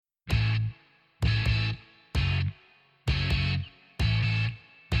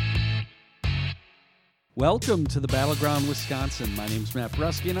Welcome to the Battleground, Wisconsin. My name's Matt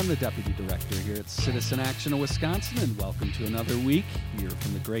Brusky, and I'm the Deputy Director here at Citizen Action of Wisconsin, and welcome to another week here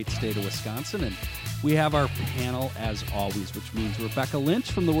from the great state of Wisconsin. And we have our panel, as always, which means Rebecca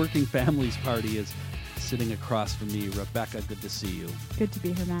Lynch from the Working Families Party is sitting across from me. Rebecca, good to see you. Good to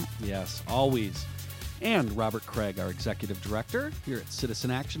be here, Matt. Yes, always. And Robert Craig, our Executive Director here at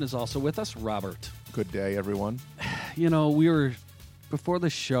Citizen Action, is also with us. Robert. Good day, everyone. You know, before the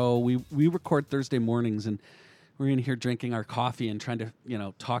show, we record Thursday mornings, and we're in here drinking our coffee and trying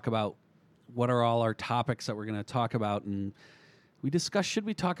to, talk about what are all our topics that we're going to talk about. And we discussed, should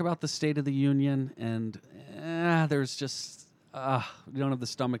we talk about the State of the Union? And there's just, we don't have the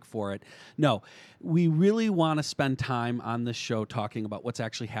stomach for it. No, we really want to spend time on this show talking about what's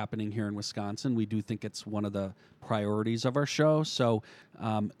actually happening here in Wisconsin. We do think it's one of the priorities of our show. So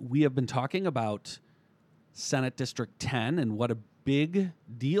we have been talking about Senate District 10 and what a big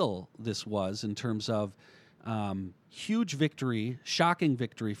deal this was in terms of huge victory, shocking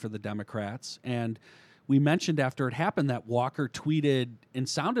victory for the Democrats. And we mentioned after it happened that Walker tweeted and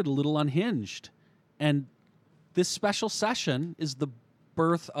sounded a little unhinged. And this special session is the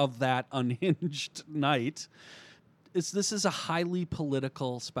birth of that unhinged night. This is a highly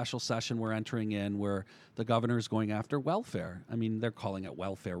political special session we're entering in where the governor is going after welfare. I mean, they're calling it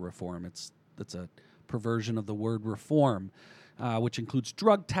welfare reform. That's a perversion of the word reform. Which includes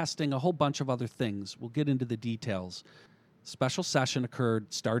drug testing, a whole bunch of other things. We'll get into the details. Special session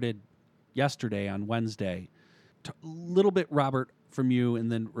started yesterday on Wednesday. A little bit, Robert, from you,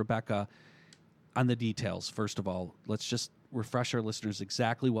 and then Rebecca, on the details. First of all, let's just refresh our listeners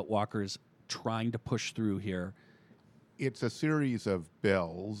exactly what Walker is trying to push through here. It's a series of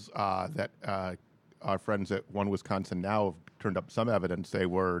bills that our friends at One Wisconsin Now have turned up some evidence they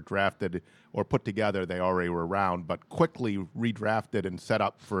were drafted or put together. They already were around, but quickly redrafted and set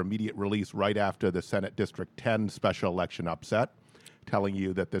up for immediate release right after the Senate District 10 special election upset, telling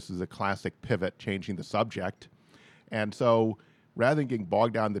you that this is a classic pivot, changing the subject. And so rather than getting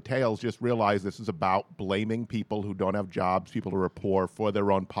bogged down in the details, just realize this is about blaming people who don't have jobs, people who are poor, for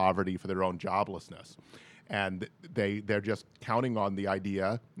their own poverty, for their own joblessness. And they're just counting on the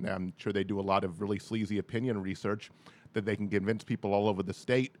idea, and I'm sure they do a lot of really sleazy opinion research, that they can convince people all over the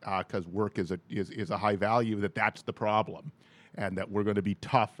state, because work is a high value, that that's the problem, and that we're going to be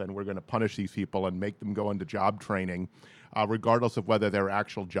tough and we're going to punish these people and make them go into job training, regardless of whether there are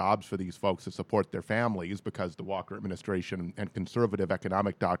actual jobs for these folks to support their families, because the Walker administration and conservative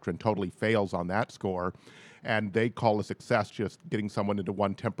economic doctrine totally fails on that score. And they call a success just getting someone into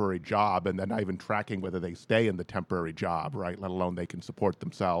one temporary job and then not even tracking whether they stay in the temporary job, right, let alone they can support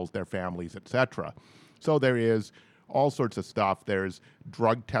themselves, their families, et cetera. So there is all sorts of stuff. There's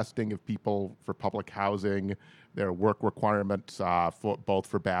drug testing of people for public housing. There are work requirements for both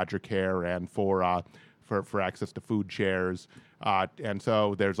for Badger Care and for access to food shares. And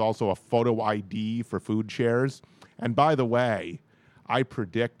so there's also a photo ID for food shares. And by the way, I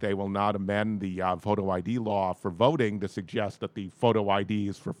predict they will not amend the photo ID law for voting to suggest that the photo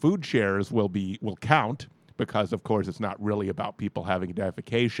IDs for food shares will count, because, of course, it's not really about people having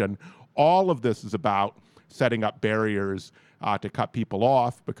identification. All of this is about setting up barriers to cut people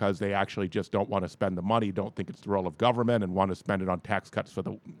off because they actually just don't want to spend the money, don't think it's the role of government, and want to spend it on tax cuts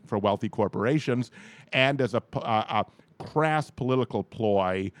for wealthy corporations, and as a crass political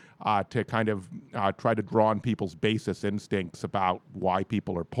ploy to kind of try to draw on people's basis instincts about why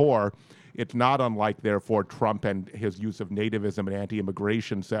people are poor. It's not unlike, therefore, Trump and his use of nativism and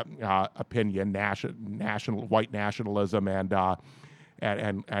anti-immigration opinion, national white nationalism,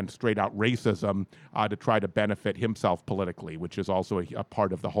 and straight-out racism to try to benefit himself politically, which is also a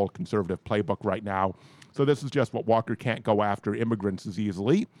part of the whole conservative playbook right now. So this is just what Walker can't go after immigrants as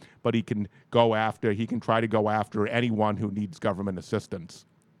easily, but he can try to go after anyone who needs government assistance.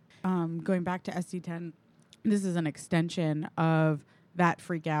 Going back to SC10, this is an extension of that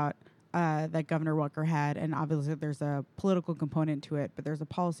freakout that Governor Walker had, and obviously there's a political component to it, but there's a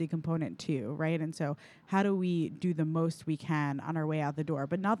policy component too, right? And so how do we do the most we can on our way out the door,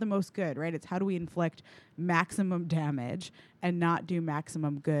 but not the most good, right? It's how do we inflict maximum damage and not do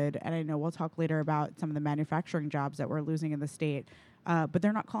maximum good? And I know we'll talk later about some of the manufacturing jobs that we're losing in the state, but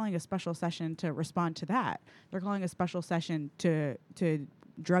they're not calling a special session to respond to that. They're calling a special session to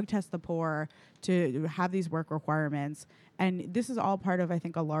drug test the poor, to have these work requirements. And this is all part of, I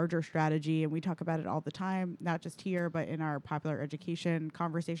think, a larger strategy. And we talk about it all the time, not just here, but in our popular education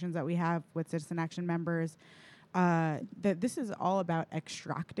conversations that we have with Citizen Action members, that this is all about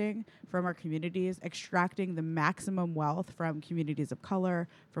extracting from our communities, extracting the maximum wealth from communities of color,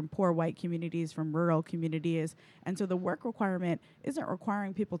 from poor white communities, from rural communities. And so the work requirement isn't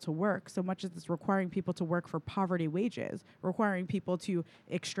requiring people to work so much as it's requiring people to work for poverty wages, requiring people to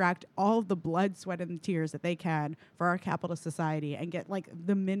extract all of the blood, sweat, and tears that they can for our capitalist society and get like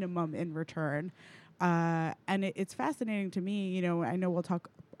the minimum in return. And it's fascinating to me. You know, I know we'll talk,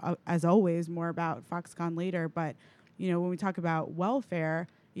 as always, more about Foxconn later, but, you know, when we talk about welfare,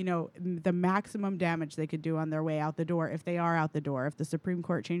 you know, the maximum damage they could do on their way out the door, if they are out the door, if the Supreme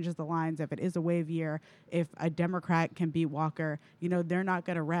Court changes the lines, if it is a wave year, if a Democrat can beat Walker, you know, they're not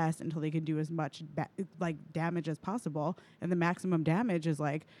going to rest until they can do as much damage as possible. And the maximum damage is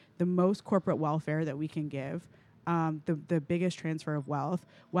like the most corporate welfare that we can give. The biggest transfer of wealth,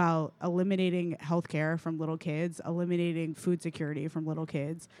 while eliminating healthcare from little kids, eliminating food security from little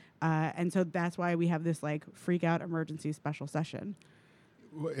kids. And so that's why we have this like freak out emergency special session.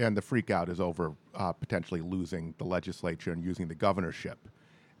 And the freak out is over potentially losing the legislature and using the governorship.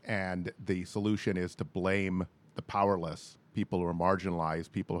 And the solution is to blame the powerless, people who are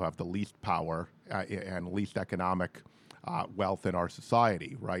marginalized, people who have the least power and least economic wealth in our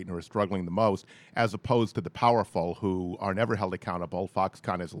society, right, and who are struggling the most, as opposed to the powerful who are never held accountable.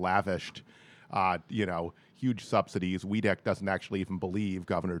 Foxconn has lavished, huge subsidies. WEDC doesn't actually even believe,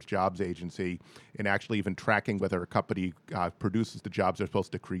 Governor's Jobs Agency, in actually even tracking whether a company produces the jobs they're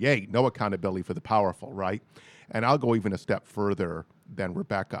supposed to create. No accountability for the powerful, right? And I'll go even a step further than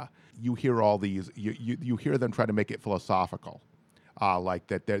Rebecca. You hear all these, you hear them try to make it philosophical. Like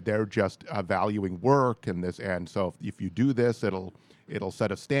that they're just valuing work and this, and so if you do this, it'll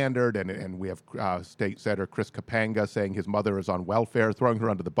set a standard. And we have State Senator Chris Kapanga saying his mother is on welfare, throwing her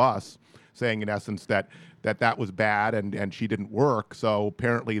under the bus, saying in essence that was bad and she didn't work. So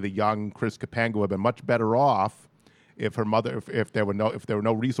apparently the young Chris Kapanga would have been much better off if her mother, if there were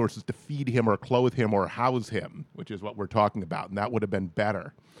no resources to feed him or clothe him or house him, which is what we're talking about, and that would have been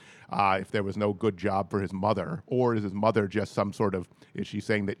better. If there was no good job for his mother, or is his mother just some sort of, is she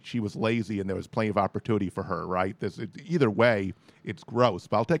saying that she was lazy and there was plenty of opportunity for her, right? Either way, it's gross.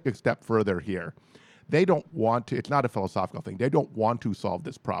 But I'll take a step further here. They don't want to, it's not a philosophical thing, they don't want to solve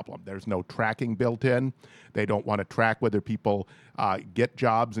this problem. There's no tracking built in. They don't want to track whether people get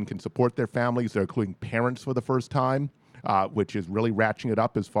jobs and can support their families. They're including parents for the first time, which is really ratcheting it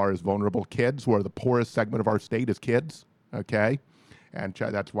up as far as vulnerable kids, who are the poorest segment of our state is kids, okay? And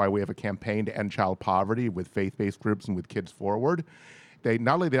that's why we have a campaign to end child poverty with faith-based groups and with Kids Forward. They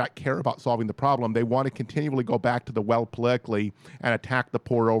not only do not care about solving the problem, they want to continually go back to the well politically and attack the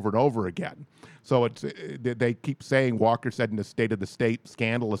poor over and over again. So they keep saying, Walker said in the State of the State,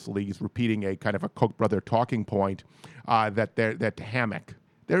 scandalously, he's repeating a kind of a Koch brother talking point, that hammock.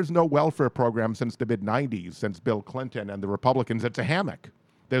 There's no welfare program since the mid-'90s, since Bill Clinton and the Republicans. It's a hammock.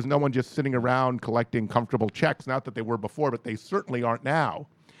 There's no one just sitting around collecting comfortable checks, not that they were before, but they certainly aren't now.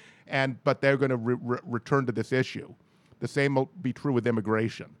 But they're going to return to this issue. The same will be true with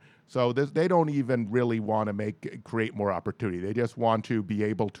immigration. So they don't even really want to create more opportunity. They just want to be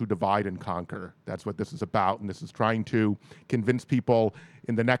able to divide and conquer. That's what this is about. And this is trying to convince people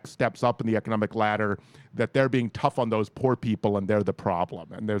in the next steps up in the economic ladder that they're being tough on those poor people and they're the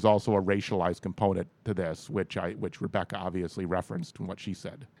problem. And there's also a racialized component to this, which Rebecca obviously referenced in what she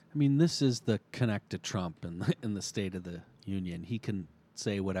said. I mean, this is the connect to Trump in the State of the Union. He can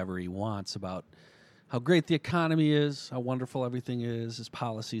say whatever he wants about how great the economy is, how wonderful everything is, his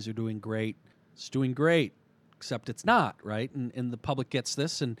policies are doing great. It's doing great, except it's not, right? And the public gets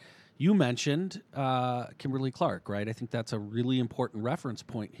this. And you mentioned Kimberly Clark, right? I think that's a really important reference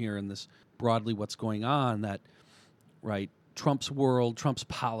point here in this broadly what's going on, that, right, Trump's world, Trump's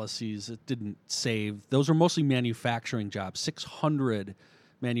policies, it didn't save. Those are mostly manufacturing jobs, 600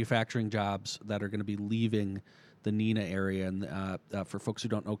 manufacturing jobs that are going to be leaving the Neenah area. And for folks who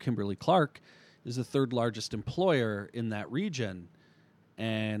don't know, Kimberly Clark is the third largest employer in that region.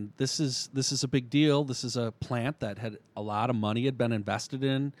 And this is a big deal. This is a plant that had a lot of money had been invested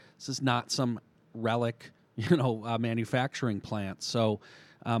in. This is not some relic, manufacturing plant. So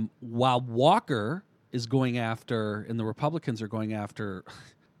while Walker is going after, and the Republicans are going after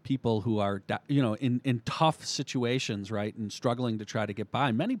people who are, in tough situations, right, and struggling to try to get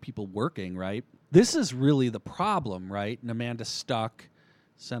by, many people working, right? This is really the problem, right? And Amanda Stuck,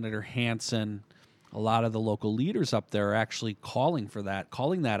 Senator Hansen, a lot of the local leaders up there are actually calling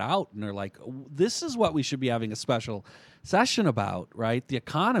that out. And they're like, this is what we should be having a special session about, right? The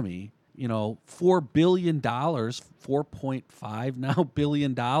economy, $4 billion, $4.5 now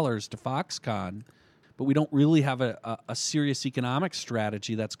billion to Foxconn. But we don't really have a serious economic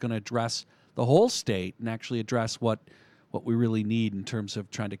strategy that's going to address the whole state and actually address what we really need in terms of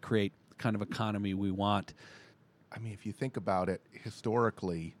trying to create the kind of economy we want. I mean, if you think about it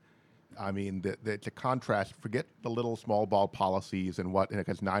historically, I mean, the contrast, forget the little small ball policies and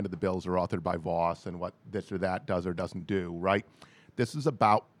because 9 of the bills are authored by Voss and what this or that does or doesn't do, right? This is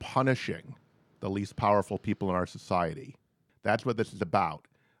about punishing the least powerful people in our society. That's what this is about,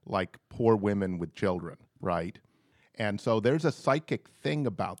 like poor women with children, right? And so there's a psychic thing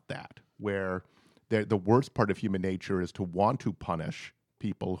about that where the worst part of human nature is to want to punish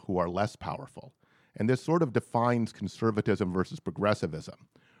people who are less powerful. And this sort of defines conservatism versus progressivism,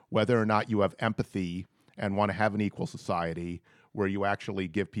 whether or not you have empathy and want to have an equal society where you actually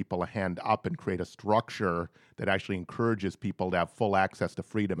give people a hand up and create a structure that actually encourages people to have full access to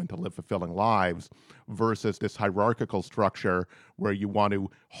freedom and to live fulfilling lives, versus this hierarchical structure where you want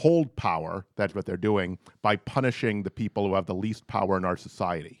to hold power, that's what they're doing, by punishing the people who have the least power in our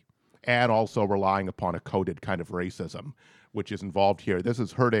society, and also relying upon a coded kind of racism, which is involved here. This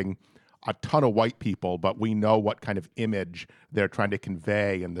is hurting a ton of white people, but we know what kind of image they're trying to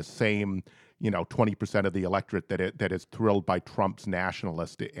convey in the same 20% of the electorate that is thrilled by Trump's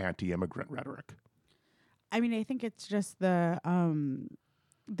nationalist anti-immigrant rhetoric. I mean, I think it's just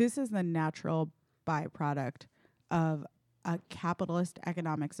this is the natural byproduct of a capitalist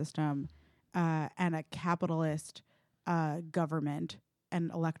economic system and a capitalist government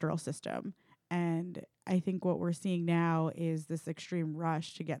and electoral system. And I think what we're seeing now is this extreme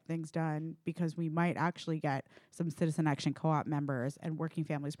rush to get things done because we might actually get some Citizen Action Co-op members and Working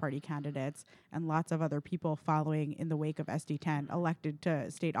Families Party candidates and lots of other people following in the wake of SD10 elected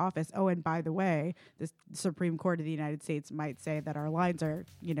to state office. Oh, and by the way, the Supreme Court of the United States might say that our lines are,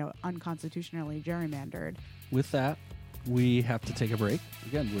 unconstitutionally gerrymandered. With that, we have to take a break.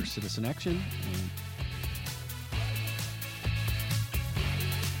 Again, we're Citizen Action.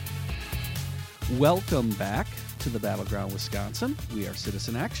 Welcome back to the Battleground, Wisconsin. We are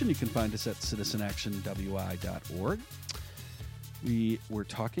Citizen Action. You can find us at citizenactionwi.org. We were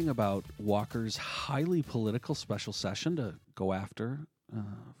talking about Walker's highly political special session to go after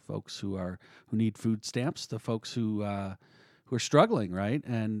folks who need food stamps, the folks who are struggling, right?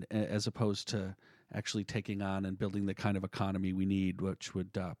 And as opposed to actually taking on and building the kind of economy we need, which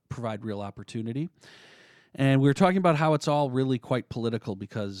would provide real opportunity. And we were talking about how it's all really quite political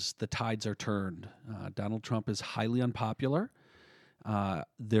because the tides are turned. Donald Trump is highly unpopular.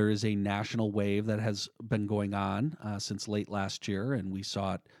 There is a national wave that has been going on since late last year, and we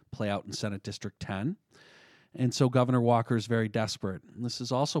saw it play out in Senate District 10. And so Governor Walker is very desperate. And this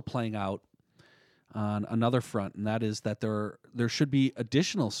is also playing out on another front, and that is that there should be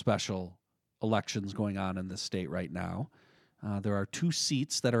additional special elections going on in this state right now. There are 2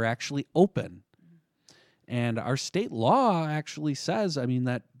 seats that are actually open. And our state law actually says,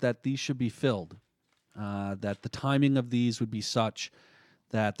 that these should be filled, that the timing of these would be such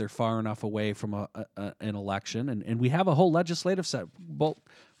that they're far enough away from an election. And we have a whole legislative set. Well,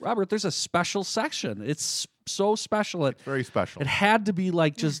 Robert, there's a special section. It's so special. It's very special. It had to be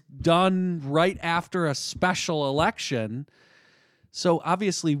just done right after a special election. So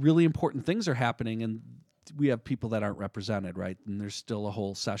obviously really important things are happening, and we have people that aren't represented, right? And there's still a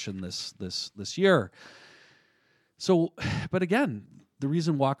whole session this year. So, but again, the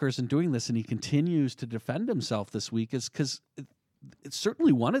reason Walker isn't doing this and he continues to defend himself this week is because it's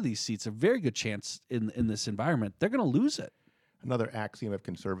certainly one of these seats, a very good chance in this environment, they're going to lose it. Another axiom of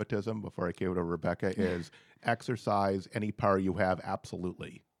conservatism, before I give it to Rebecca, is exercise any power you have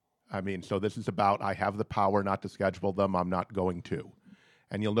absolutely. So this is about, I have the power not to schedule them, I'm not going to.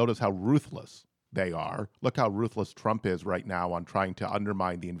 And you'll notice how ruthless they are. Look how ruthless Trump is right now on trying to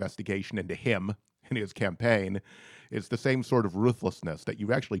undermine the investigation into him in his campaign. It's the same sort of ruthlessness that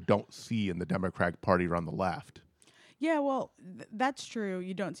you actually don't see in the Democratic Party or on the left. Yeah, well, that's true.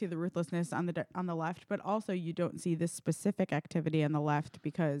 You don't see the ruthlessness on the left, but also you don't see this specific activity on the left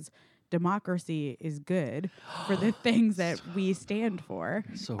because democracy is good for the things that we stand for.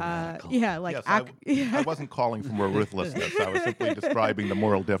 So radical. Yeah, I wasn't calling for more ruthlessness. I was simply describing the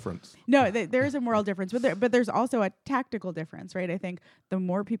moral difference. No, there is a moral difference, but there's also a tactical difference, right? I think the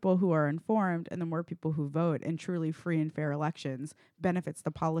more people who are informed and the more people who vote in truly free and fair elections benefits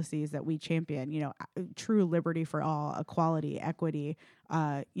the policies that we champion. True liberty for all, equality, equity,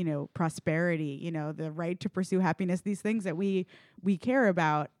 prosperity. The right to pursue happiness. These things that we care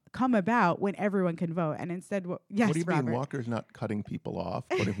about come about when everyone can vote. And instead, yes, what do you Robert. mean Walker's not cutting people off,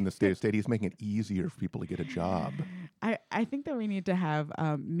 putting from the state? He's making it easier for people to get a job. I think that we need to have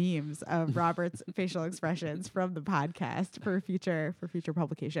memes of Robert's facial expressions from the podcast for future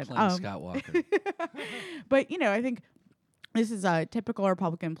publication. Scott Walker. But, I think this is a typical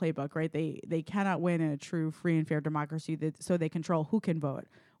Republican playbook, right? They cannot win in a true free and fair democracy, so they control who can vote,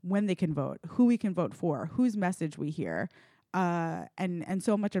 when they can vote, who we can vote for, whose message we hear. And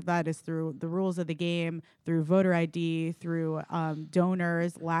so much of that is through the rules of the game, through voter ID, through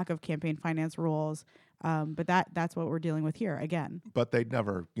donors, lack of campaign finance rules. But that's what we're dealing with here again. But they'd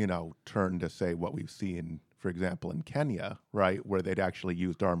never, turn to say what we've seen, for example, in Kenya, right, where they'd actually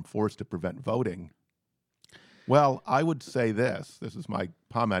used armed force to prevent voting. Well, I would say this is my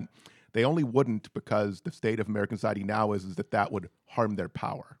comment. They only wouldn't because the state of American society now is that would harm their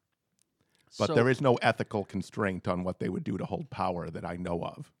power. But So- there is no ethical constraint on what they would do to hold power that I know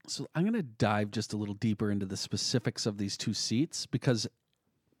of. So I'm going to dive just a little deeper into the specifics of these two seats because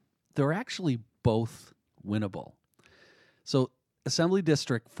they're actually both winnable. So Assembly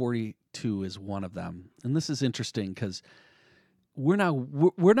District 42 is one of them. And this is interesting because we're now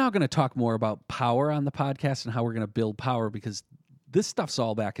going to talk more about power on the podcast and how we're going to build power because this stuff's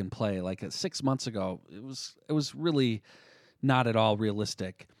all back in play. Like 6 months ago, it was really not at all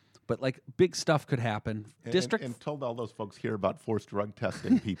realistic. But like big stuff could happen. Until all those folks hear about forced drug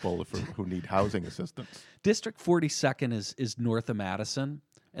testing people who need housing assistance. District 42nd is north of Madison,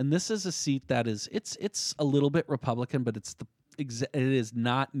 and this is a seat that is it's a little bit Republican, but it is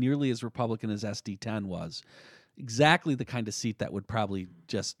not nearly as Republican as SD10 was. Exactly the kind of seat that would probably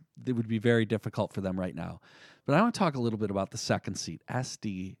it would be very difficult for them right now. But I want to talk a little bit about the second seat,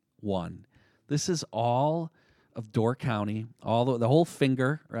 SD1. This is all of Door County, all the whole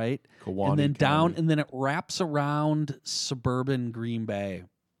finger, right? Kewaunee and then down, County. and then it wraps around suburban Green Bay.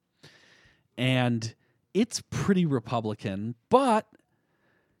 And it's pretty Republican, but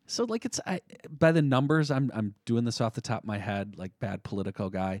so like by the numbers, I'm doing this off the top of my head, like bad Politico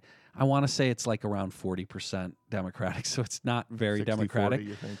guy. I want to say it's like around 40% Democratic, so it's not very 60-40, Democratic.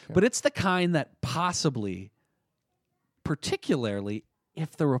 you think? Yeah. But it's the kind that possibly, particularly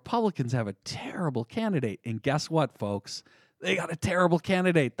if the Republicans have a terrible candidate, and guess what, folks? They got a terrible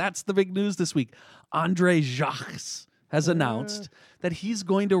candidate. That's the big news this week. Andre Jacques has announced that he's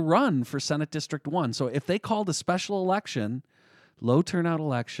going to run for Senate District 1. So if they called a special election, low turnout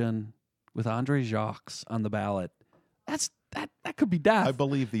election with Andre Jacques on the ballot, that could be death. I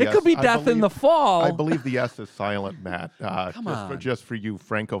believe it could be death in the fall. I believe the S is silent, Matt. Come on. Just for you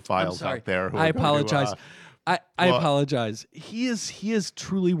Francophiles out there. Who I are going to, apologize. I well- apologize. He is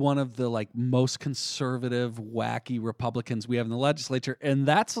truly one of the like most conservative, wacky Republicans we have in the legislature, and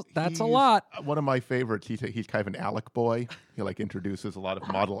that's a He's lot. One of my favorites. He's kind of an ALEC boy. He like introduces a lot of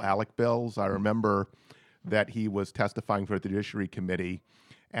model ALEC bills. I remember that he was testifying for the Judiciary Committee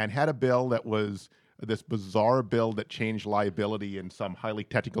and had a bill that was this bizarre bill that changed liability in some highly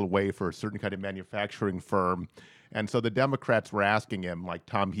technical way for a certain kind of manufacturing firm. And so the Democrats were asking him, like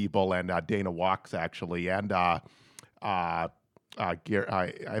Tom Hebel and Dana Wachs, actually, and Ivan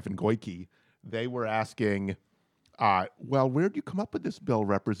Goyke, they were asking, well, where did you come up with this bill,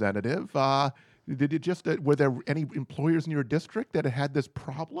 Representative? Did it just were there any employers in your district that had this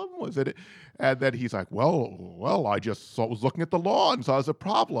problem? Was it? And then he's like, well, I just was looking at the law and saw there's a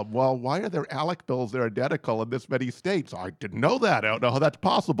problem. Well, why are there ALEC bills that are identical in this many states? I didn't know that. I don't know how that's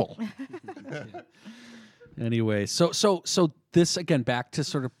possible. Anyway, so this again back to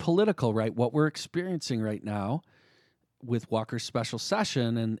sort of political, right? What we're experiencing right now with Walker's special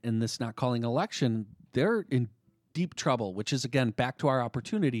session and this not calling election, they're in deep trouble, which is again back to our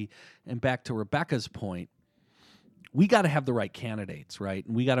opportunity and back to Rebecca's point. We got to have the right candidates, right?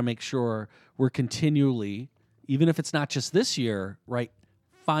 And we got to make sure we're continually, even if it's not just this year, right,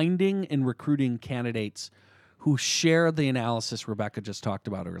 finding and recruiting candidates who share the analysis Rebecca just talked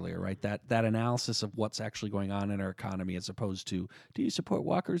about earlier, right? That analysis of what's actually going on in our economy as opposed to, do you support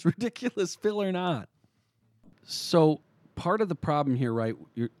Walker's ridiculous bill or not? So part of the problem here, right,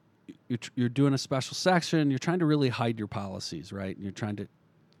 you're doing a special section, you're trying to really hide your policies, right? And you're trying to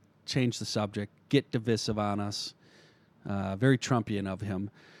change the subject, get divisive on us, very Trumpian of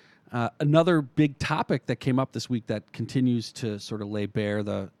him. Another big topic that came up this week that continues to sort of lay bare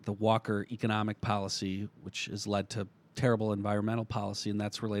the Walker economic policy, which has led to terrible environmental policy, and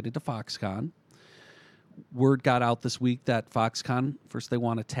that's related to Foxconn. Word got out this week that Foxconn, first they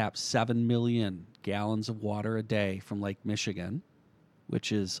want to tap 7 million gallons of water a day from Lake Michigan,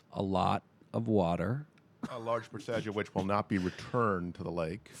 which is a lot of water. A large percentage of which will not be returned to the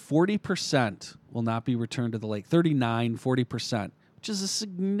lake. 40% will not be returned to the lake, 40%, which is a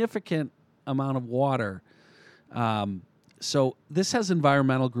significant amount of water. So this has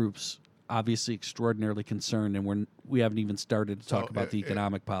environmental groups obviously extraordinarily concerned, and we haven't even started to talk about the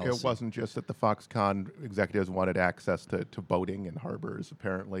economic policy. It wasn't just that the Foxconn executives wanted access to boating and harbors.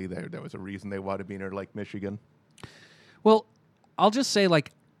 Apparently, there was a reason they wanted to be near Lake Michigan. Well, I'll just say,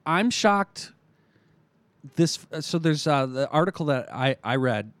 like, I'm shocked. So there's the article that I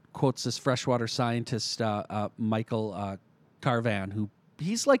read quotes this freshwater scientist, Michael Carvan, who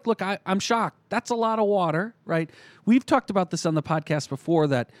he's like, look, I'm shocked. That's a lot of water, right? We've talked about this on the podcast before,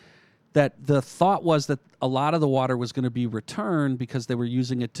 that the thought was that a lot of the water was going to be returned because they were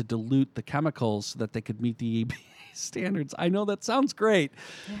using it to dilute the chemicals so that they could meet the EPA standards. I know that sounds great.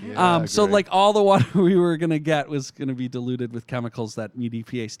 Yeah, so great. like all the water we were going to get was going to be diluted with chemicals that meet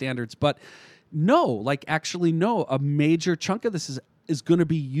EPA standards. But no, a major chunk of this is going to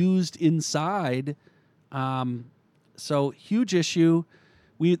be used inside. So huge issue.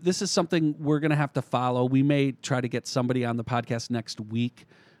 This is something we're going to have to follow. We may try to get somebody on the podcast next week.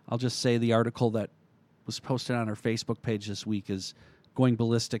 I'll just say the article that was posted on our Facebook page this week is going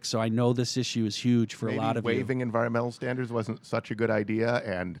ballistic. So I know this issue is huge for Maybe a lot of waiving environmental standards wasn't such a good idea,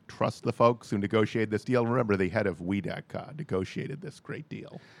 and trust the folks who negotiated this deal. Remember, the head of WEDC negotiated this great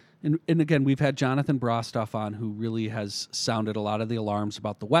deal. And again, we've had Jonathan Brostoff on, who really has sounded a lot of the alarms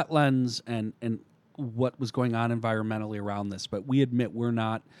about the wetlands and what was going on environmentally around this. But we admit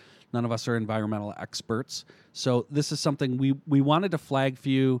none of us are environmental experts. So this is something we wanted to flag for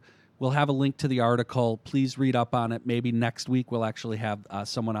you. We'll have a link to the article. Please read up on it. Maybe next week we'll actually have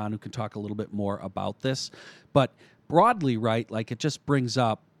someone on who can talk a little bit more about this. But broadly, right, like it just brings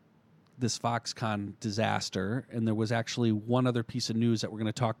up this Foxconn disaster. And there was actually one other piece of news that we're going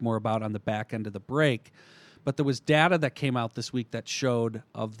to talk more about on the back end of the break. But there was data that came out this week that showed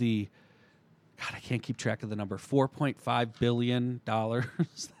of the, God, I can't keep track of the number, $4.5 billion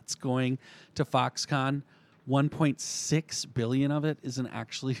that's going to Foxconn. 1.6 billion of it isn't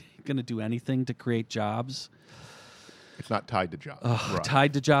actually going to do anything to create jobs. It's not tied to jobs. Right.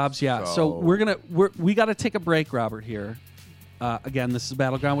 Tied to jobs, yeah. So we got to take a break, Robert, here. Again, this is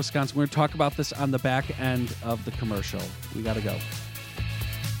Battleground Wisconsin. We're going to talk about this on the back end of the commercial. We got to go.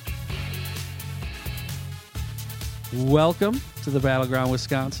 Welcome to the Battleground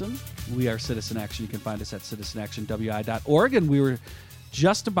Wisconsin. We are Citizen Action. You can find us at citizenactionwi.org. And we were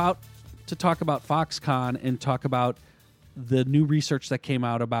just about to talk about Foxconn and talk about the new research that came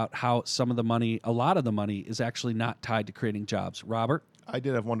out about how a lot of the money is actually not tied to creating jobs. Robert? I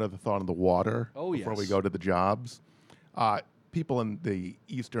did have one other thought on the water before we go to the jobs. People in the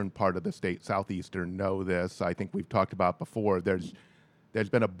eastern part of the state, southeastern, know this. I think we've talked about before. There's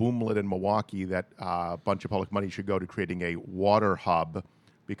been a boomlet in Milwaukee that a bunch of public money should go to creating a water hub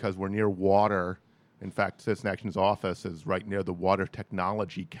because we're near water. In fact, Citizen Action's office is right near the Water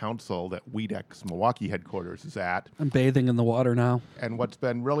Technology Council that WEDC's Milwaukee headquarters is at. I'm bathing in the water now. And what's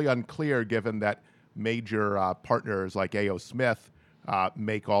been really unclear, given that major partners like A.O. Smith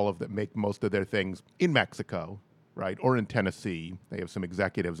make most of their things in Mexico, right, or in Tennessee, they have some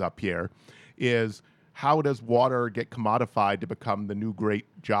executives up here, is how does water get commodified to become the new great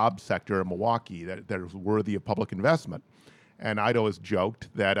job sector in Milwaukee that is worthy of public investment? And Idaho has joked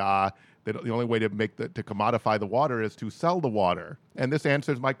that the only way to to commodify the water is to sell the water. And this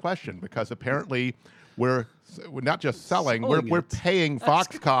answers my question, because apparently we're not just selling, we're paying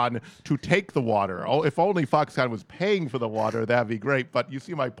Foxconn to take the water. Oh, if only Foxconn was paying for the water, that'd be great. But you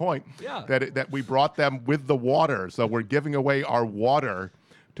see my point, that we brought them with the water. So we're giving away our water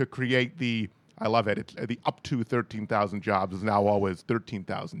to create I love it. It's the up to 13,000 jobs is now always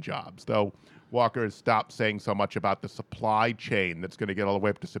 13,000 jobs. Though Walker has stopped saying so much about the supply chain that's going to get all the way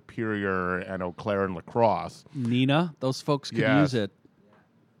up to Superior and Eau Claire and La Crosse. Nina, those folks could use it.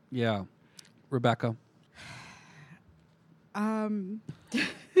 Yeah. Rebecca. I mean,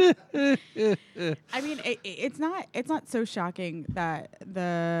 it's not so shocking that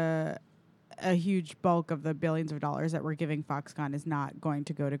a huge bulk of the billions of dollars that we're giving Foxconn is not going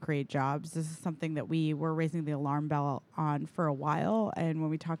to go to create jobs. This is something that we were raising the alarm bell on for a while. And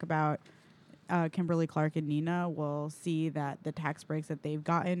when we talk about Kimberly Clark and Nina, we'll see that the tax breaks that they've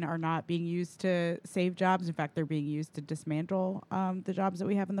gotten are not being used to save jobs. In fact, they're being used to dismantle the jobs that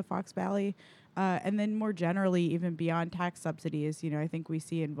we have in the Fox Valley. And then more generally, even beyond tax subsidies, I think we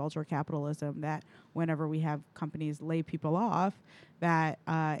see in vulture capitalism that whenever we have companies lay people off, that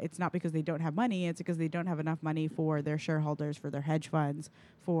it's not because they don't have money, it's because they don't have enough money for their shareholders, for their hedge funds,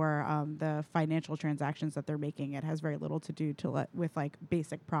 for the financial transactions that they're making. It has very little to do with like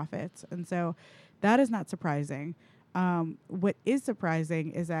basic profits. And so that is not surprising. What is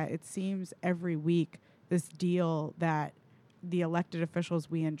surprising is that it seems every week this deal that the elected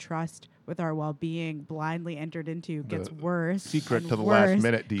officials we entrust with our well-being blindly entered into gets worse. Secret to the last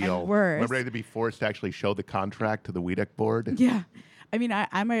minute deal. Remember, they had to be forced to actually show the contract to the WEDC board. Yeah. I mean,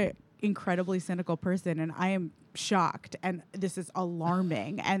 I'm a incredibly cynical person, and I am shocked, and this is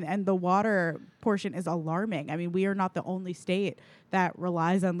alarming, and the water portion is alarming. I mean, we are not the only state that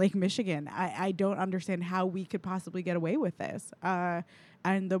relies on Lake Michigan. I don't understand how we could possibly get away with this.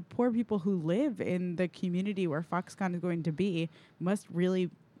 And the poor people who live in the community where Foxconn is going to be must really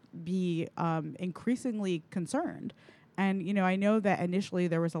be increasingly concerned. And, you know, I know that initially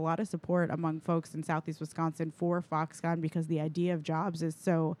there was a lot of support among folks in Southeast Wisconsin for Foxconn because the idea of jobs is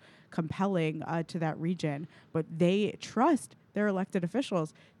so compelling to that region. But they trust their elected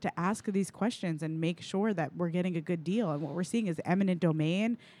officials to ask these questions and make sure that we're getting a good deal. And what we're seeing is eminent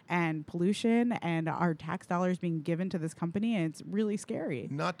domain and pollution and our tax dollars being given to this company. And it's really scary.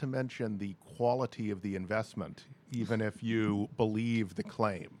 Not to mention the quality of the investment, even if you believe the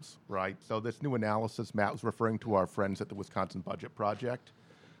claims, right? So this new analysis, Matt was referring to our friends at the Wisconsin Budget Project,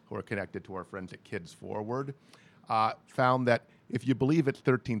 who are connected to our friends at Kids Forward, found that if you believe it's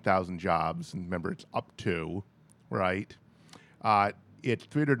 13,000 jobs, and remember it's up to, right? It's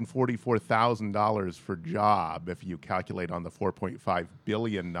 $344,000 per job if you calculate on the 4.5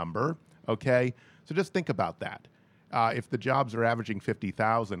 billion number, okay? So just think about that. If the jobs are averaging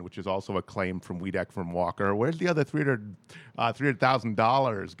 50,000, which is also a claim from Wiedeck from Walker, where's the other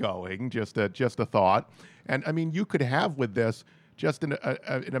 $300,000 going? Just a thought. And I mean, you could have with this just an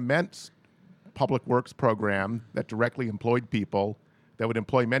immense public works program that directly employed people, that would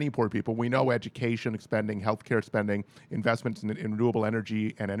employ many poor people. We know education spending, healthcare spending, investments in renewable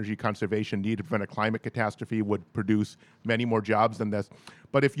energy and energy conservation needed to prevent a climate catastrophe would produce many more jobs than this.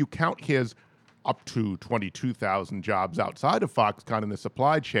 But if you count his up to 22,000 jobs outside of Foxconn in the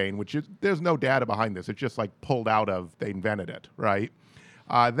supply chain, which is, there's no data behind this. It's just like pulled out of, they invented it, right?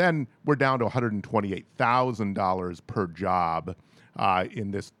 Then we're down to $128,000 per job in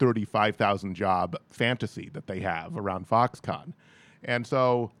this 35,000 job fantasy that they have around Foxconn. And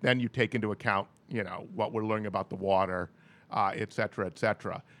so then you take into account, you know, what we're learning about the water, et cetera, et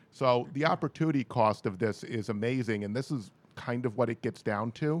cetera. So the opportunity cost of this is amazing, and this is kind of what it gets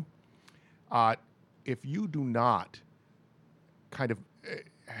down to. If you do not kind of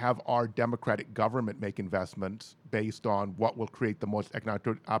have our democratic government make investments based on what will create the most economic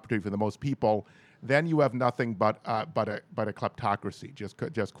opportunity for the most people, then you have nothing but a kleptocracy,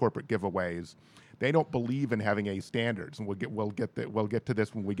 just corporate giveaways. They don't believe in having A standards, and we'll get to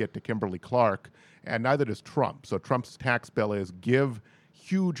this when we get to Kimberly-Clark, and neither does Trump. So Trump's tax bill is give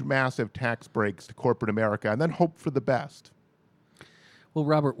huge, massive tax breaks to corporate America, and then hope for the best. Well,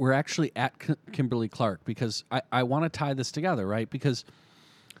 Robert, we're actually at Kimberly-Clark because I want to tie this together, right? Because,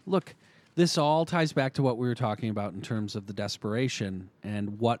 look, this all ties back to what we were talking about in terms of the desperation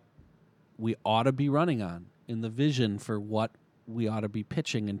and what we ought to be running on in the vision for what we ought to be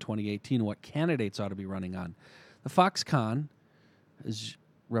pitching in 2018, what candidates ought to be running on. The Foxconn, as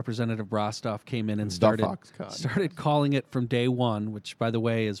Representative Brostoff came in and started calling it from day one, which, by the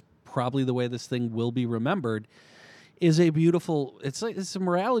way, is probably the way this thing will be remembered, is a beautiful, it's a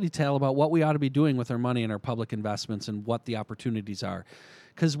morality tale about what we ought to be doing with our money and our public investments and what the opportunities are.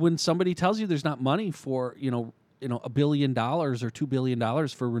 Because when somebody tells you there's not money for, $1 billion or $2 billion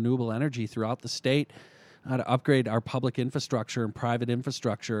for renewable energy throughout the state, to upgrade our public infrastructure and private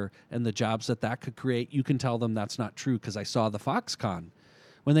infrastructure and the jobs that could create, you can tell them that's not true because I saw the Foxconn.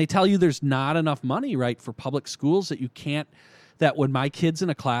 When they tell you there's not enough money, right, for public schools, that you can't, that when my kid's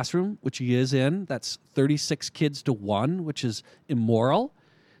in a classroom, which he is in, that's 36 kids to 1, which is immoral,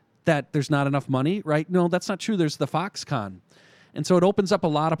 that there's not enough money, right? No, that's not true. There's the Foxconn. And so it opens up a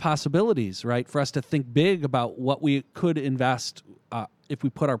lot of possibilities, right, for us to think big about what we could invest if we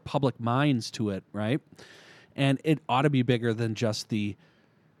put our public minds to it, right? And it ought to be bigger than just the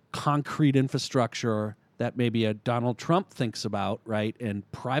concrete infrastructure that maybe a Donald Trump thinks about, right, and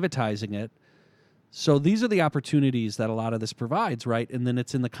privatizing it. So these are the opportunities that a lot of this provides, right? And then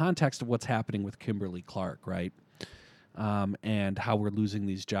it's in the context of what's happening with Kimberly-Clark, right? And how we're losing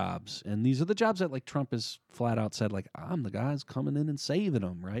these jobs. And these are the jobs that, like, Trump has flat out said, like, I'm the guy who's coming in and saving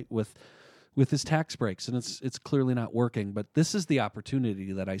them, right, with his tax breaks. And it's clearly not working. But this is the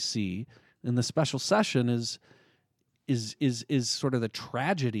opportunity that I see. And the special session is sort of the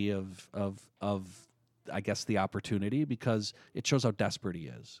tragedy of I guess the opportunity, because it shows how desperate he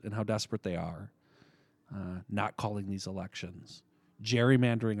is and how desperate they are. Not calling these elections,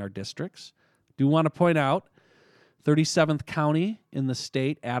 gerrymandering our districts. Do want to point out 37th county in the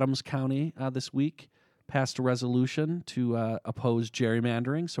state, Adams County, this week passed a resolution to oppose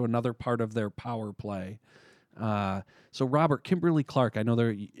gerrymandering, so another part of their power play. So Robert, Kimberly-Clark, I know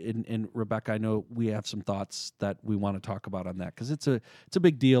and Rebecca, I know we have some thoughts that we want to talk about on that, because it's a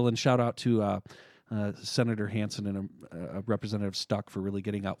big deal, and shout out to Senator Hansen and Representative Stuck for really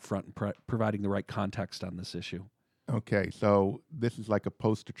getting out front and providing the right context on this issue. Okay, so this is like a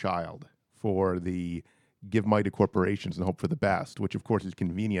poster child for the give money to corporations and hope for the best, which of course is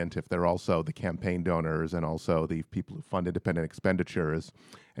convenient if they're also the campaign donors and also the people who fund independent expenditures.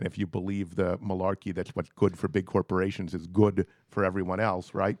 And if you believe the malarkey that's what's good for big corporations is good for everyone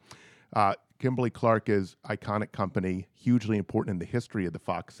else, right? Kimberly-Clark is iconic company, hugely important in the history of the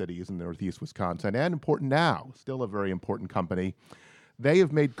Fox cities in Northeast Wisconsin, and important now, still a very important company. They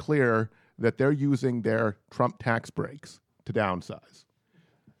have made clear that they're using their Trump tax breaks to downsize,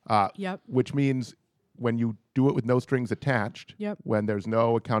 which means when you do it with no strings attached, when there's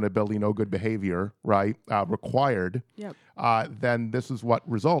no accountability, no good behavior, right, required, then this is what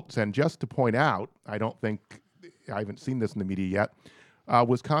results. And just to point out, I haven't seen this in the media yet,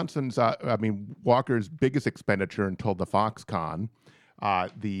 Wisconsin's, Walker's biggest expenditure until the Foxconn,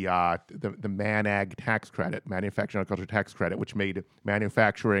 the MANAG tax credit, Manufacturing Agriculture Tax Credit, which made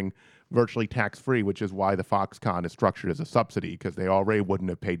manufacturing virtually tax-free, which is why the Foxconn is structured as a subsidy, because they already wouldn't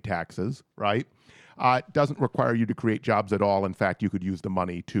have paid taxes, right? It doesn't require you to create jobs at all. In fact, you could use the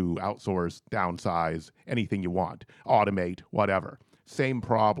money to outsource, downsize, anything you want, automate, whatever. Same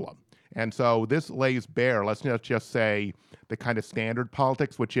problem. And so this lays bare, let's not just say the kind of standard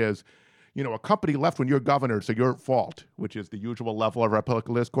politics, which is, a company left when you're governor, so your fault, which is the usual level of our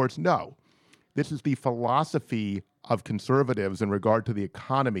political discourse. No. This is the philosophy of conservatives in regard to the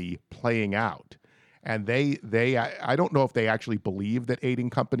economy playing out. And I don't know if they actually believe that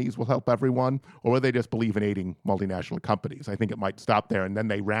aiding companies will help everyone, or whether they just believe in aiding multinational companies. I think it might stop there, and then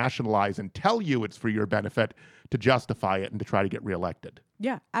they rationalize and tell you it's for your benefit to justify it and to try to get reelected.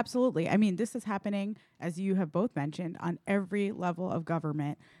 Yeah, absolutely. I mean, this is happening, as you have both mentioned, on every level of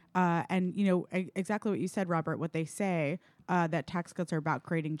government. And, exactly what you said, Robert, what they say, that tax cuts are about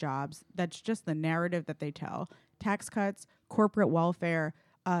creating jobs. That's just the narrative that they tell. Tax cuts, corporate welfare,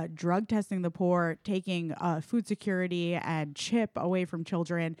 drug testing the poor, taking food security and CHIP away from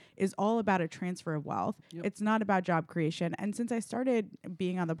children is all about a transfer of wealth. Yep. It's not about job creation. And since I started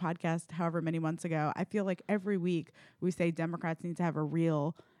being on the podcast however many months ago, I feel like every week we say Democrats need to have a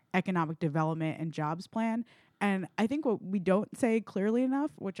real economic development and jobs plan. And I think what we don't say clearly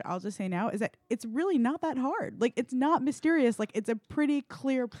enough, which I'll just say now, is that it's really not that hard. Like, it's not mysterious. Like, it's a pretty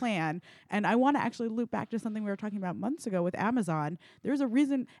clear plan. And I want to actually loop back to something we were talking about months ago with Amazon. There's a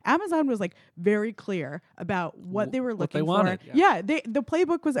reason Amazon was like very clear about what they were looking for. Wanted, the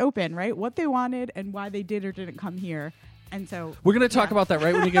playbook was open, right? What they wanted and why they did or didn't come here. And so we're going to talk about that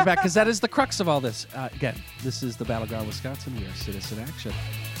right when you get back, because that is the crux of all this. Again, this is the Battleground Wisconsin. We are Citizen Action.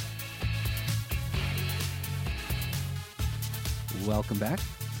 Welcome back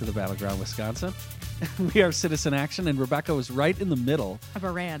to the Battleground Wisconsin. We are Citizen Action, and Rebecca was right in the middle of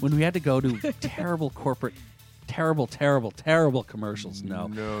a rant when we had to go to terrible corporate, terrible commercials.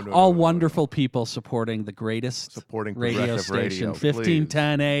 No, wonderful people supporting the greatest radio station,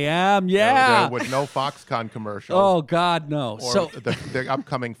 1510 AM. Yeah, with no Foxconn commercial. Oh God, no. Or the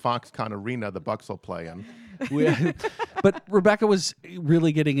upcoming Foxconn Arena, the Bucks will play in. But Rebecca was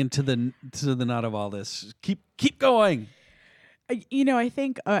really getting into the nut of all this. Keep going. I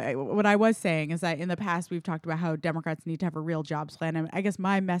think what I was saying is that in the past we've talked about how Democrats need to have a real jobs plan. And I guess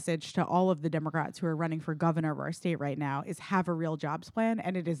my message to all of the Democrats who are running for governor of our state right now is have a real jobs plan.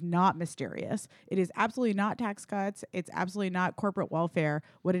 And it is not mysterious. It is absolutely not tax cuts. It's absolutely not corporate welfare.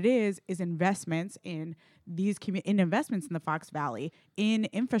 What it is investments in investments in the Fox Valley, in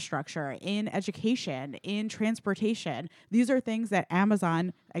infrastructure, in education, in transportation. These are things that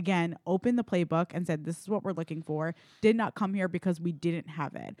Amazon, again, opened the playbook and said, this is what we're looking for, did not come here because we didn't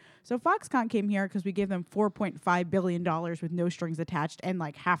have it. So Foxconn came here because we gave them $4.5 billion with no strings attached and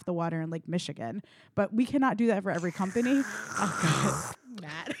like half the water in Lake Michigan. But we cannot do that for every company. Oh, God.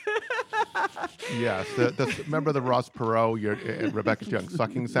 Matt. Yes. Remember the Ross Perot, Rebecca Young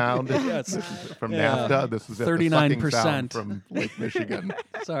sucking sound? Yes. From NAFTA? This is 39% from Lake Michigan.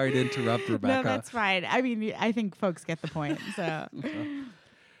 Sorry to interrupt, Rebecca. No, that's fine. I mean, I think folks get the point. So,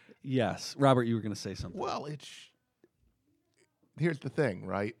 yes. Robert, you were going to say something. Well, here's the thing,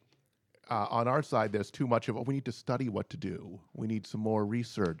 right? On our side, there's too much of it. We need to study what to do. We need some more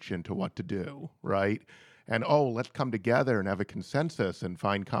research into what to do, right? And, let's come together and have a consensus and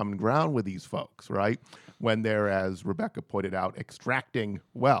find common ground with these folks, right? When they're, as Rebecca pointed out, extracting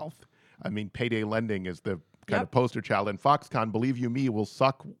wealth. I mean, payday lending is the kind of poster child. And Foxconn, believe you me, will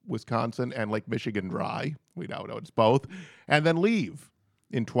suck Wisconsin and Lake Michigan dry. We now know it's both. And then leave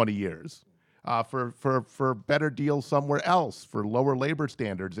in 20 years. for better deals somewhere else, for lower labor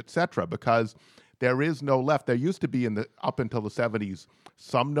standards, et cetera, because there is no left. There used to be up until the 70s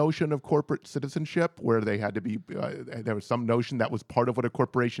some notion of corporate citizenship where they had to be, there was some notion that was part of what a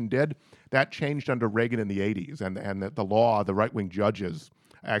corporation did. That changed under Reagan in the 80s, and the law, the right-wing judges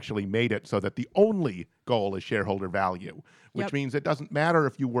actually made it so that the only goal is shareholder value, which means it doesn't matter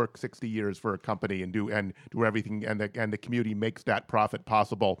if you work 60 years for a company and do everything, and the community makes that profit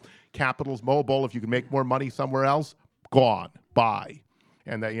possible. Capital's mobile. If you can make more money somewhere else, gone, bye.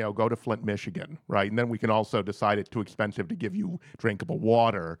 And that, go to Flint, Michigan, right? And then we can also decide it's too expensive to give you drinkable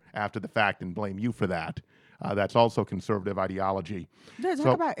water after the fact and blame you for that. That's also conservative ideology.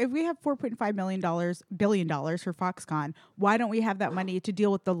 Talk about if we have $4.5 billion for Foxconn, why don't we have that money to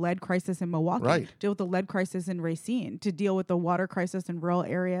deal with the lead crisis in Milwaukee, deal with the lead crisis in Racine, to deal with the water crisis in rural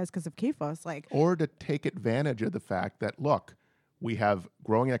areas because of CAFOS, or to take advantage of the fact that, look, we have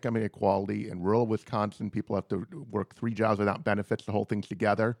growing economic inequality in rural Wisconsin. People have to work 3 jobs without benefits to hold things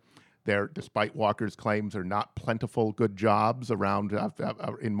together. Despite Walker's claims, are not plentiful good jobs around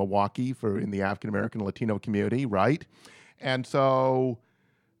in Milwaukee in the African American Latino community, right? And so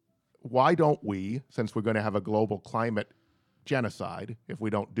why don't we, since we're going to have a global climate genocide if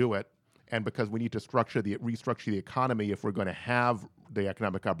we don't do it, and because we need to restructure the economy if we're going to have the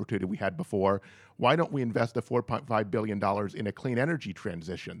economic opportunity we had before, why don't we invest the $4.5 billion in a clean energy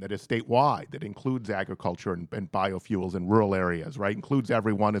transition that is statewide, that includes agriculture and biofuels in rural areas, right? Includes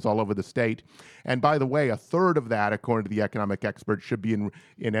everyone, is all over the state. And by the way, a third of that, according to the economic experts, should be in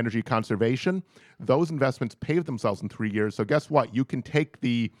energy conservation. Those investments pave themselves in 3 years. So guess what? You can take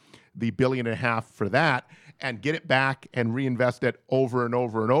the $1.5 billion for that and get it back and reinvest it over and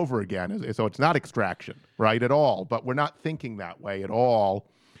over and over again. So it's not extraction, right, at all. But we're not thinking that way at all.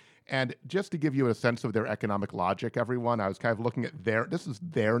 And just to give you a sense of their economic logic, everyone, I was kind of looking at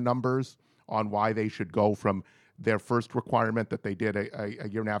their numbers on why they should go from their first requirement that they did a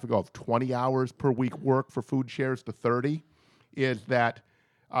year and a half ago of 20 hours per week work for food shares to 30, is that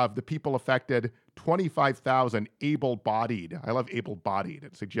of the people affected, 25,000 able-bodied. I love able-bodied.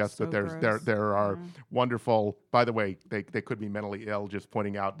 It suggests that there are wonderful. By the way, they could be mentally ill. Just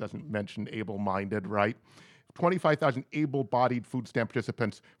pointing out, doesn't mention able-minded, right? 25,000 able-bodied food stamp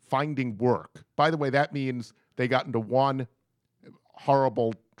participants finding work. By the way, that means they got into one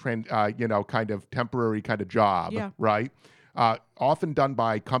horrible, kind of temporary kind of job, right? Often done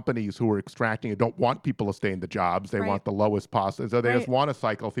by companies who are extracting and don't want people to stay in the jobs. They want the lowest possible. So they just want to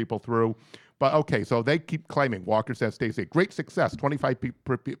cycle people through. But okay, so they keep claiming, Walker says, Stacey, great success,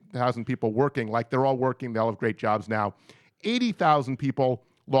 25,000 people working, like they're all working, they all have great jobs now. 80,000 people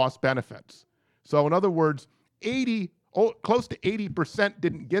lost benefits. So in other words, close to 80%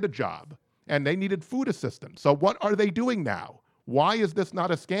 didn't get a job, and they needed food assistance. So what are they doing now? Why is this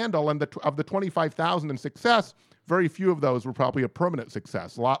not a scandal? And of the 25,000 in success, very few of those were probably a permanent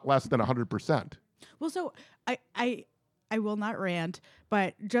success, a lot less than 100%. Well, so I will not rant,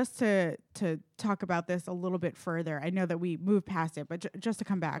 but just to talk about this a little bit further, I know that we moved past it, but just to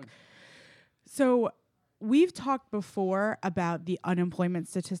come back. So we've talked before about the unemployment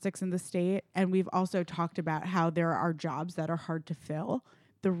statistics in the state, and we've also talked about how there are jobs that are hard to fill.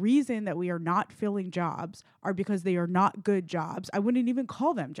 The reason that we are not filling jobs are because they are not good jobs. I wouldn't even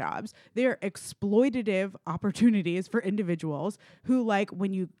call them jobs. They're exploitative opportunities for individuals who,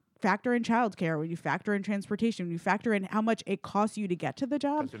 when you factor in childcare, when you factor in transportation, when you factor in how much it costs you to get to the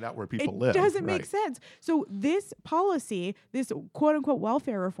job, because they're not where people live. It doesn't make sense. So this policy, this quote unquote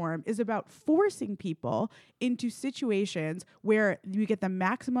welfare reform, is about forcing people into situations where you get the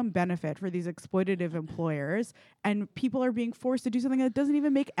maximum benefit for these exploitative employers, and people are being forced to do something that doesn't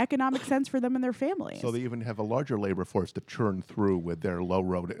even make economic sense for them and their families. So they even have a larger labor force to churn through with their low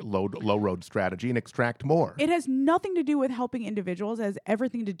road strategy and extract more. It has nothing to do with helping individuals. It has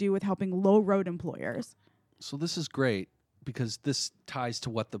everything to do with helping low road employers. So this is great because this ties to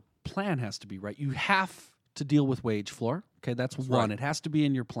what the plan has to be, right? You have to deal with wage floor. Okay, that's one. Right. It has to be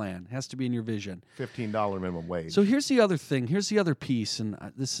in your plan. It has to be in your vision. $15 minimum wage. So here's the other thing. Here's the other piece, and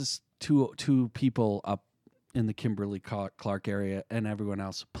this is two people up in the Kimberly-Clark area and everyone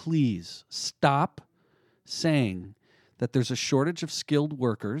else. Please stop saying that there's a shortage of skilled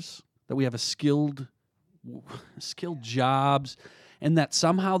workers, that we have a skilled jobs, and that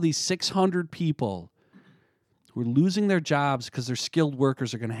somehow these 600 people who are losing their jobs because they're skilled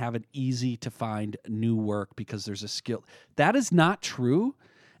workers are going to have it easy to find new work because there's a skill. That is not true.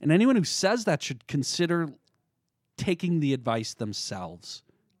 And anyone who says that should consider taking the advice themselves.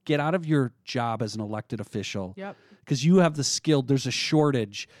 Get out of your job as an elected official. Yep. Because you have the skill. There's a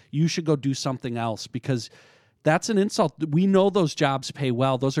shortage. You should go do something else because That's an insult. We know those jobs pay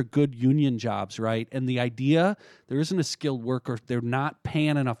well. Those are good union jobs, right? And the idea there isn't a skilled worker, they're not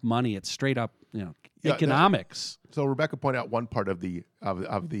paying enough money. It's straight up, economics. So Rebecca pointed out one part of the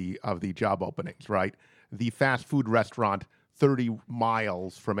job openings, right? The fast food restaurant 30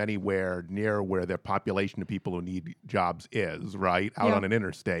 miles from anywhere near where their population of people who need jobs is, right? Out on an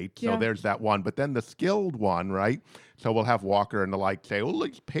interstate. So there's that one. But then the skilled one, right? So we'll have Walker and the like say, oh,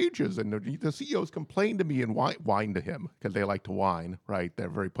 these pages. And the CEOs complain to me and whine to him because they like to whine, right? They're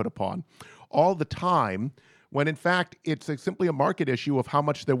very put upon all the time when, in fact, it's simply a market issue of how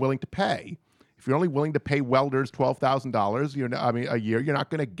much they're willing to pay. If you're only willing to pay welders $12,000, a year, you're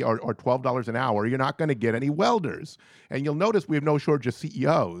not going to get, or $12 an hour, you're not going to get any welders. And you'll notice we have no shortage of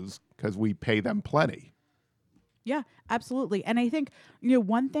CEOs because we pay them plenty. Yeah, absolutely. And I think,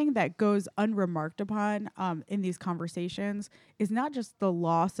 one thing that goes unremarked upon in these conversations is not just the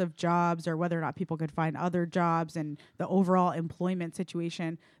loss of jobs or whether or not people could find other jobs and the overall employment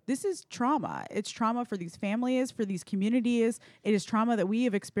situation. This is trauma. It's trauma for these families, for these communities. It is trauma that we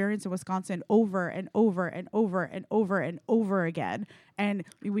have experienced in Wisconsin over and over and over and over and over again. And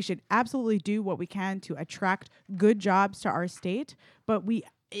we should absolutely do what we can to attract good jobs to our state. But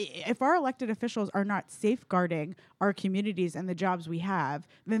if our elected officials are not safeguarding our communities and the jobs we have,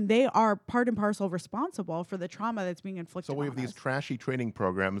 then they are part and parcel responsible for the trauma that's being inflicted on us. So we have these trashy training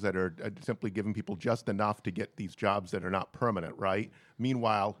programs that are simply giving people just enough to get these jobs that are not permanent, right?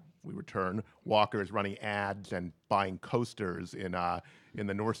 Meanwhile, we return, Walker is running ads and buying coasters in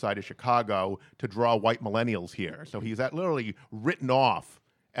the north side of Chicago to draw white millennials here. So he's literally written off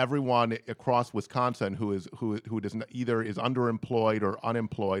everyone across Wisconsin who either is underemployed or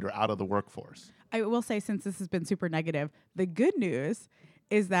unemployed or out of the workforce. I will say, since this has been super negative, the good news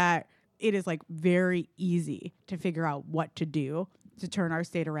is that it is very easy to figure out what to do to turn our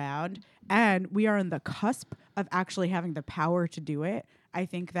state around. And we are on the cusp of actually having the power to do it. I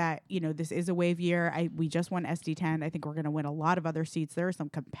think that, this is a wave year. We just won SD10. I think we're going to win a lot of other seats. There are some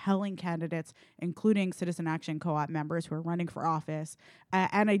compelling candidates, including Citizen Action Co-op members who are running for office.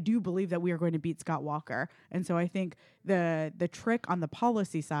 And I do believe that we are going to beat Scott Walker. And so I think the trick on the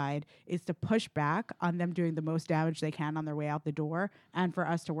policy side is to push back on them doing the most damage they can on their way out the door, and for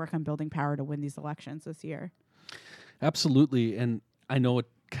us to work on building power to win these elections this year. Absolutely. And I know it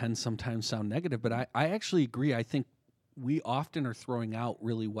can sometimes sound negative, but I actually agree. I think we often are throwing out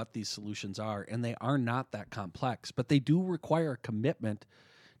really what these solutions are, and they are not that complex, but they do require a commitment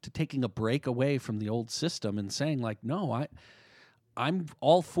to taking a break away from the old system and saying, no, I'm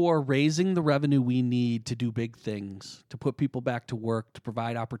all for raising the revenue we need to do big things, to put people back to work, to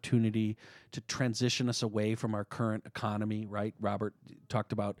provide opportunity, to transition us away from our current economy, right? Robert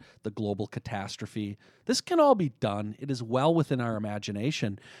talked about the global catastrophe. This can all be done. It is well within our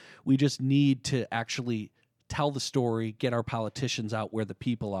imagination. We just need to actually tell the story, get our politicians out where the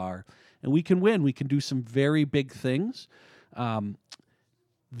people are, and we can win. We can do some very big things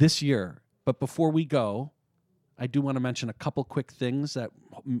this year. But before we go, I do want to mention a couple quick things that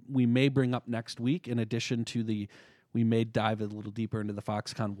we may bring up next week, in addition to we may dive a little deeper into the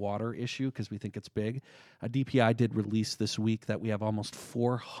Foxconn water issue because we think it's big. DPI did release this week that we have almost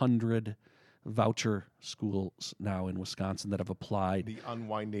 400 voucher schools now in Wisconsin that have applied. The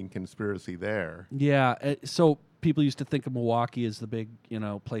unwinding conspiracy there. Yeah, so people used to think of Milwaukee as the big,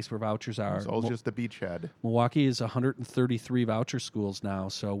 place where vouchers are. It's all just a beachhead. Milwaukee is 133 voucher schools now,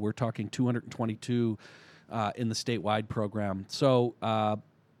 so we're talking 222 in the statewide program. So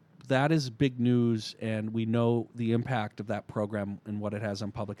that is big news, and we know the impact of that program and what it has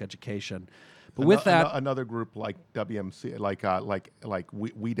on public education. But with that, another group like WMC, like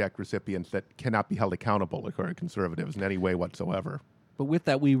WEDEC recipients that cannot be held accountable, according to conservatives, in any way whatsoever. But with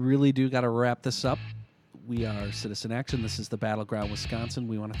that, we really do got to wrap this up. We are Citizen Action. This is the Battleground Wisconsin.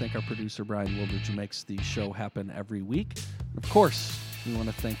 We want to thank our producer, Brian Wildridge, who makes the show happen every week. And of course, we want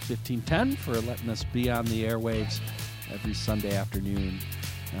to thank 1510 for letting us be on the airwaves every Sunday afternoon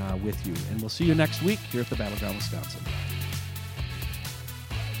with you. And we'll see you next week here at the Battleground Wisconsin.